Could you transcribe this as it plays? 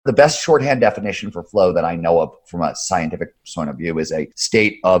The best shorthand definition for flow that I know of from a scientific point of view is a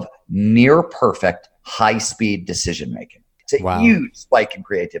state of near perfect high-speed decision-making. It's a Wow. huge spike in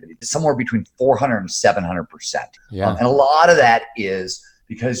creativity, somewhere between 400 and 700%. Yeah. And a lot of that is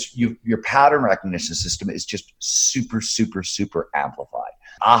because your pattern recognition system is just super, super, super amplified.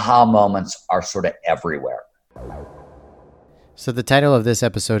 Aha moments are sort of everywhere. So the title of this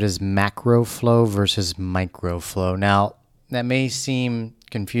episode is Macro Flow versus Micro Flow. Now, that may seem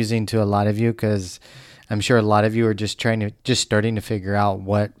confusing to a lot of you because I'm sure a lot of you are just starting to figure out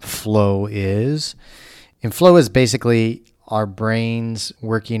what flow is. And flow is basically our brains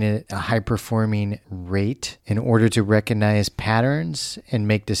working at a high-performing rate in order to recognize patterns and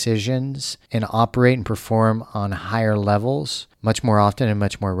make decisions and operate and perform on higher levels much more often and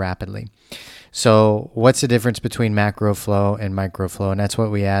much more rapidly. So what's the difference between macro flow and micro flow? And that's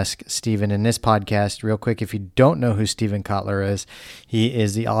what we ask Stephen in this podcast. Real quick, if you don't know who Stephen Kotler is, he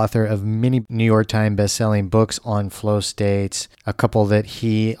is the author of many New York Times best-selling books on flow states, a couple that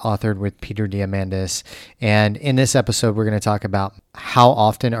he authored with Peter Diamandis. And in this episode, we're going to talk about how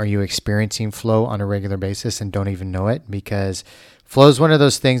often are you experiencing flow on a regular basis and don't even know it, because flow is one of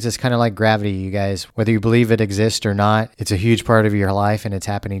those things that's kind of like gravity, you guys. Whether you believe it exists or not, it's a huge part of your life and it's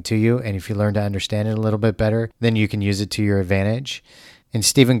happening to you. And if you learn to understand it a little bit better, then you can use it to your advantage. And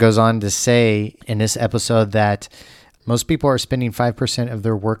Stephen goes on to say in this episode that most people are spending 5% of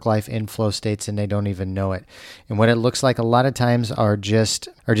their work life in flow states and they don't even know it. And what it looks like a lot of times are just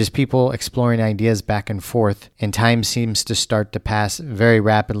people exploring ideas back and forth, and time seems to start to pass very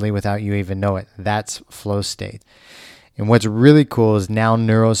rapidly without you even know it. That's flow state. And what's really cool is now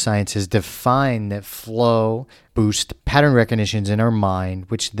neuroscience has defined that flow boosts pattern recognitions in our mind,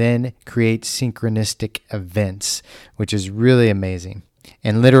 which then creates synchronistic events, which is really amazing.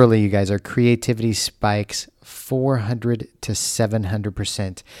 And literally, you guys, our creativity spikes 400 to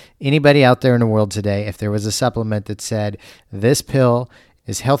 700%. Anybody out there in the world today, if there was a supplement that said this pill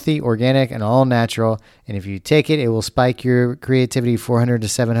is healthy, organic, and all natural, and if you take it, it will spike your creativity 400 to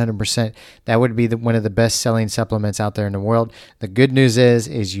 700%. That would be one of the best-selling supplements out there in the world. The good news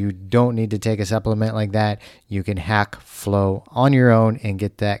is you don't need to take a supplement like that. You can hack flow on your own and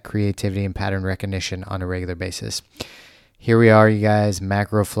get that creativity and pattern recognition on a regular basis. Here we are, you guys,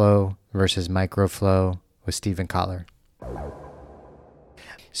 macro flow versus micro flow with Stephen Kotler.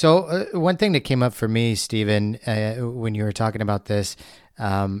 So one thing that came up for me, Stephen, when you were talking about this,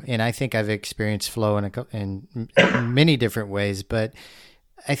 and I think I've experienced flow in many different ways, but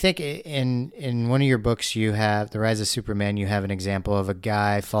I think in one of your books, you have The Rise of Superman, you have an example of a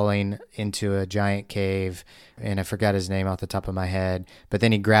guy falling into a giant cave, and I forgot his name off the top of my head, but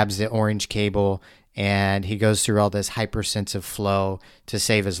then he grabs the orange cable and he goes through all this hypersensitive flow to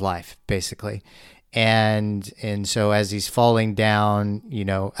save his life, basically. And so as he's falling down,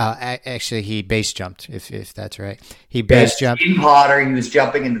 actually he base jumped, if that's right. He base jumped. Gene Potter, he was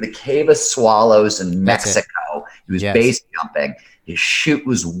jumping into the Cave of Swallows in Mexico. He was base jumping. His chute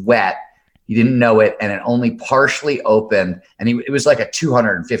was wet. He didn't know it, and it only partially opened. And it was like a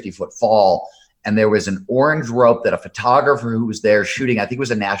 250-foot fall. And there was an orange rope that a photographer who was there shooting, I think it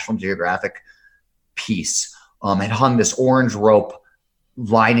was a National Geographic piece, had hung this orange rope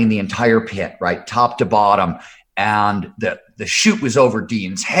lining the entire pit, right, top to bottom, and the chute was over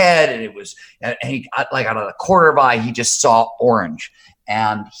Dean's head, and he, like out of the corner of eye, he just saw orange,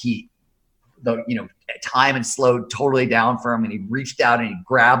 and time had slowed totally down for him, and he reached out and he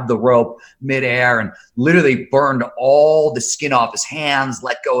grabbed the rope midair and literally burned all the skin off his hands,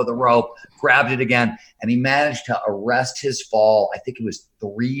 let go of the rope, grabbed it again, and he managed to arrest his fall. I think it was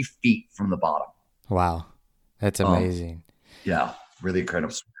 3 feet from the bottom. Wow, that's amazing. Yeah. Really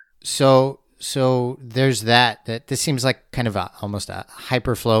incredible. So there's that this seems like kind of almost a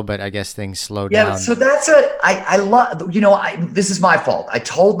hyper flow, but I guess things slow down. Yeah, so that's I love, this is my fault. I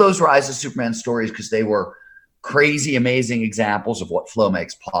told those Rise of Superman stories because they were crazy, amazing examples of what flow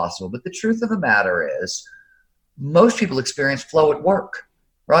makes possible. But the truth of the matter is most people experience flow at work,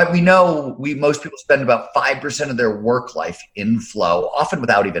 right? We know most people spend about 5% of their work life in flow, often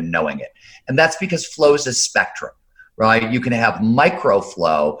without even knowing it. And that's because flow is a spectrum. Right? You can have micro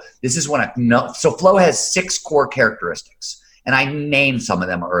flow. This is so flow has 6 core characteristics, and I named some of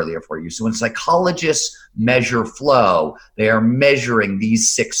them earlier for you. So when psychologists measure flow, they are measuring these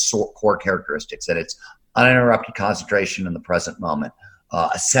 6 core characteristics, and it's uninterrupted concentration in the present moment,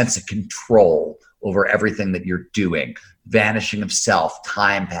 a sense of control over everything that you're doing, vanishing of self,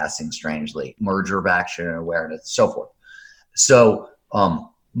 time passing strangely, merger of action and awareness, so forth. So,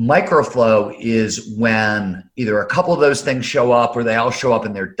 microflow is when either a couple of those things show up or they all show up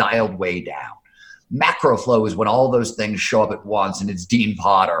and they're dialed way down. Macro flow is when all those things show up at once, and it's Dean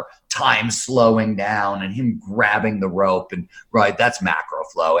Potter, time slowing down and him grabbing the rope, and right, that's macro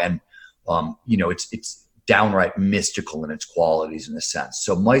flow. And it's downright mystical in its qualities in a sense.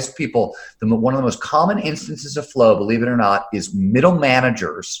 So most people, one of the most common instances of flow, believe it or not, is middle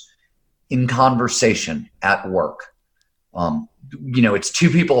managers in conversation at work. It's two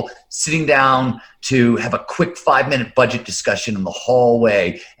people sitting down to have a quick 5-minute budget discussion in the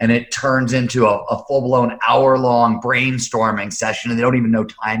hallway, and it turns into a full-blown hour-long brainstorming session, and they don't even know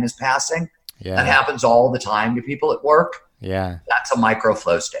time is passing. Yeah. That happens all the time to people at work. Yeah. That's a micro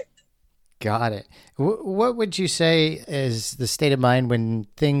flow state. Got it. What would you say is the state of mind when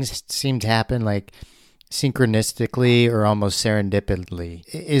things seem to happen like synchronistically or almost serendipitously?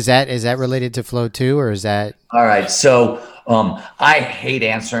 Is that related to flow too, or is that? All right. So I hate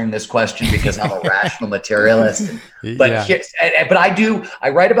answering this question because I'm a rational materialist. But I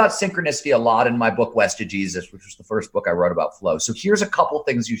write about synchronicity a lot in my book, West of Jesus, which was the first book I wrote about flow. So here's a couple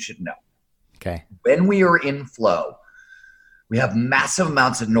things you should know. Okay. When we are in flow, we have massive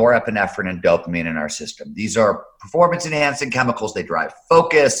amounts of norepinephrine and dopamine in our system. These are performance-enhancing chemicals. They drive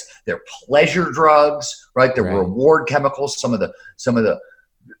focus. They're pleasure drugs, right? They're reward chemicals. Some of the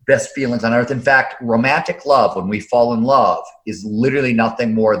best feelings on earth. In fact, romantic love, when we fall in love, is literally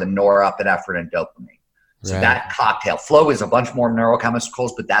nothing more than norepinephrine and dopamine. So that cocktail. Flow is a bunch more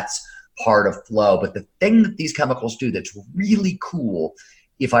neurochemicals, but that's part of flow. But the thing that these chemicals do that's really cool,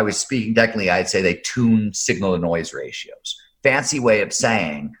 if I was speaking technically, I'd say they tune signal-to-noise ratios. Fancy way of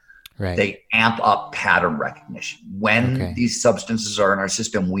saying they amp up pattern recognition. When these substances are in our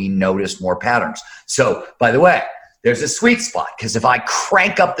system, we notice more patterns. So, by the way, there's a sweet spot, because if I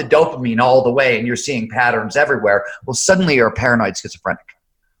crank up the dopamine all the way and you're seeing patterns everywhere, well, suddenly you're a paranoid schizophrenic,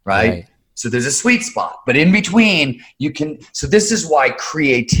 right? So there's a sweet spot. But in between, so this is why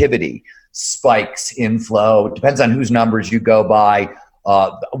creativity spikes in flow. It depends on whose numbers you go by.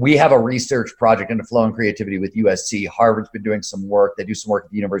 We have a research project into flow and creativity with USC. Harvard's been doing some work. They do some work at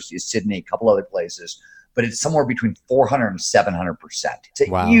the University of Sydney, a couple other places, but it's somewhere between 400 and 700%. It's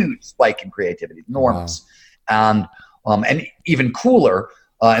a huge spike in creativity, enormous. And even cooler,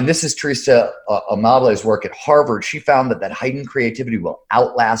 and this is Teresa Amable's work at Harvard. She found that heightened creativity will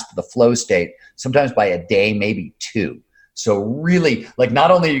outlast the flow state, sometimes by a day, maybe 2. So really, like,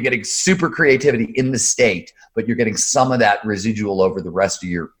 not only are you getting super creativity in the state, but you're getting some of that residual over the rest of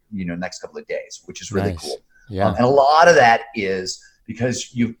your, next couple of days, which is really cool. Yeah. And a lot of that is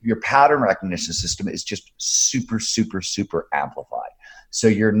because your pattern recognition system is just super, super, super amplified. So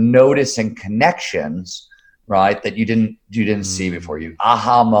you're noticing connections, right, that you didn't see before.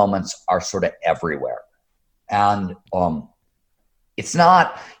 Aha moments are sort of everywhere. And it's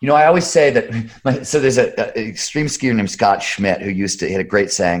not, I always say that, so there's an extreme skier named Scott Schmidt who had a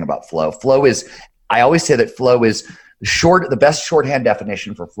great saying about flow. I always say that flow is the best shorthand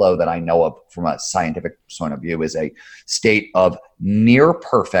definition for flow that I know of from a scientific point of view is a state of near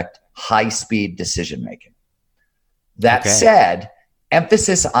perfect, high-speed decision-making. That said,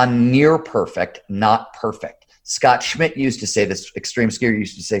 emphasis on near perfect, not perfect. Scott Schmidt used to say, this extreme skier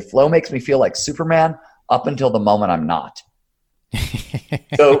used to say, flow makes me feel like Superman up until the moment I'm not.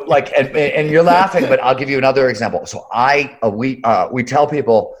 So and you're laughing, but I'll give you another example. So we tell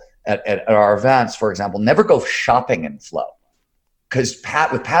people at our events, for example, never go shopping in flow, because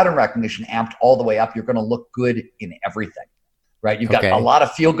with pattern recognition amped all the way up, you're going to look good in everything, right? You've got a lot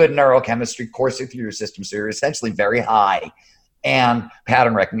of feel-good neurochemistry coursing through your system, so you're essentially very high, and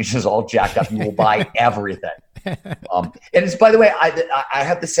pattern recognition is all jacked up. You will buy everything. And it's, by the way, I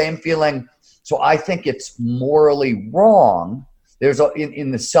have the same feeling. So I think it's morally wrong.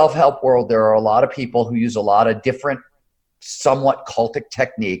 In the self-help world, there are a lot of people who use a lot of different, somewhat cultic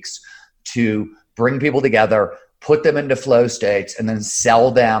techniques to bring people together, put them into flow states, and then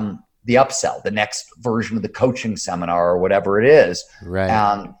sell them the upsell, the next version of the coaching seminar or whatever it is. Right.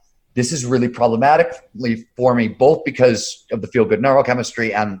 And this is really problematic for me, both because of the feel-good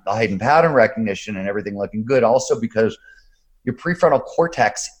neurochemistry and the heightened pattern recognition and everything looking good. Also because your prefrontal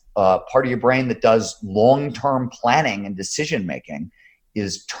cortex, part of your brain that does long-term planning and decision-making,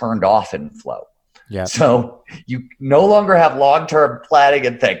 is turned off in flow. Yeah. So you no longer have long-term planning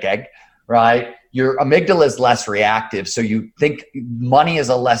and thinking, right? Your amygdala is less reactive, so you think money is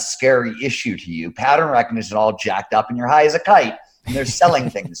a less scary issue to you. Pattern recognition all jacked up, and you're high as a kite, and they're selling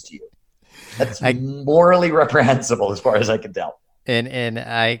things to you. That's morally reprehensible as far as I can tell. And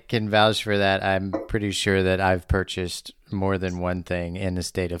I can vouch for that. I'm pretty sure that I've purchased more than one thing in a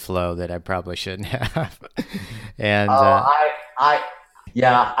state of flow that I probably shouldn't have. And I've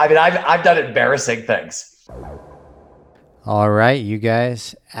done embarrassing things. All right, you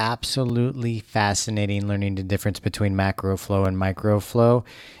guys, absolutely fascinating learning the difference between macro flow and micro flow.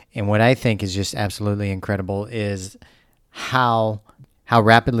 And what I think is just absolutely incredible is how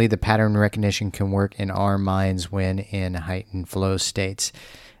rapidly the pattern recognition can work in our minds when in heightened flow states.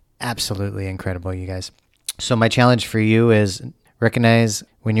 Absolutely incredible, you guys. So my challenge for you is recognize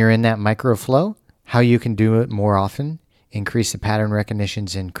when you're in that micro flow, how you can do it more often, increase the pattern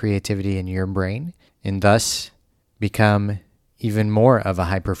recognitions and creativity in your brain, and thus become even more of a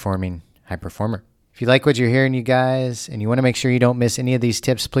high performer. If you like what you're hearing, you guys, and you want to make sure you don't miss any of these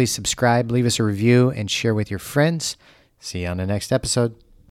tips, please subscribe, leave us a review, and share with your friends. See you on the next episode.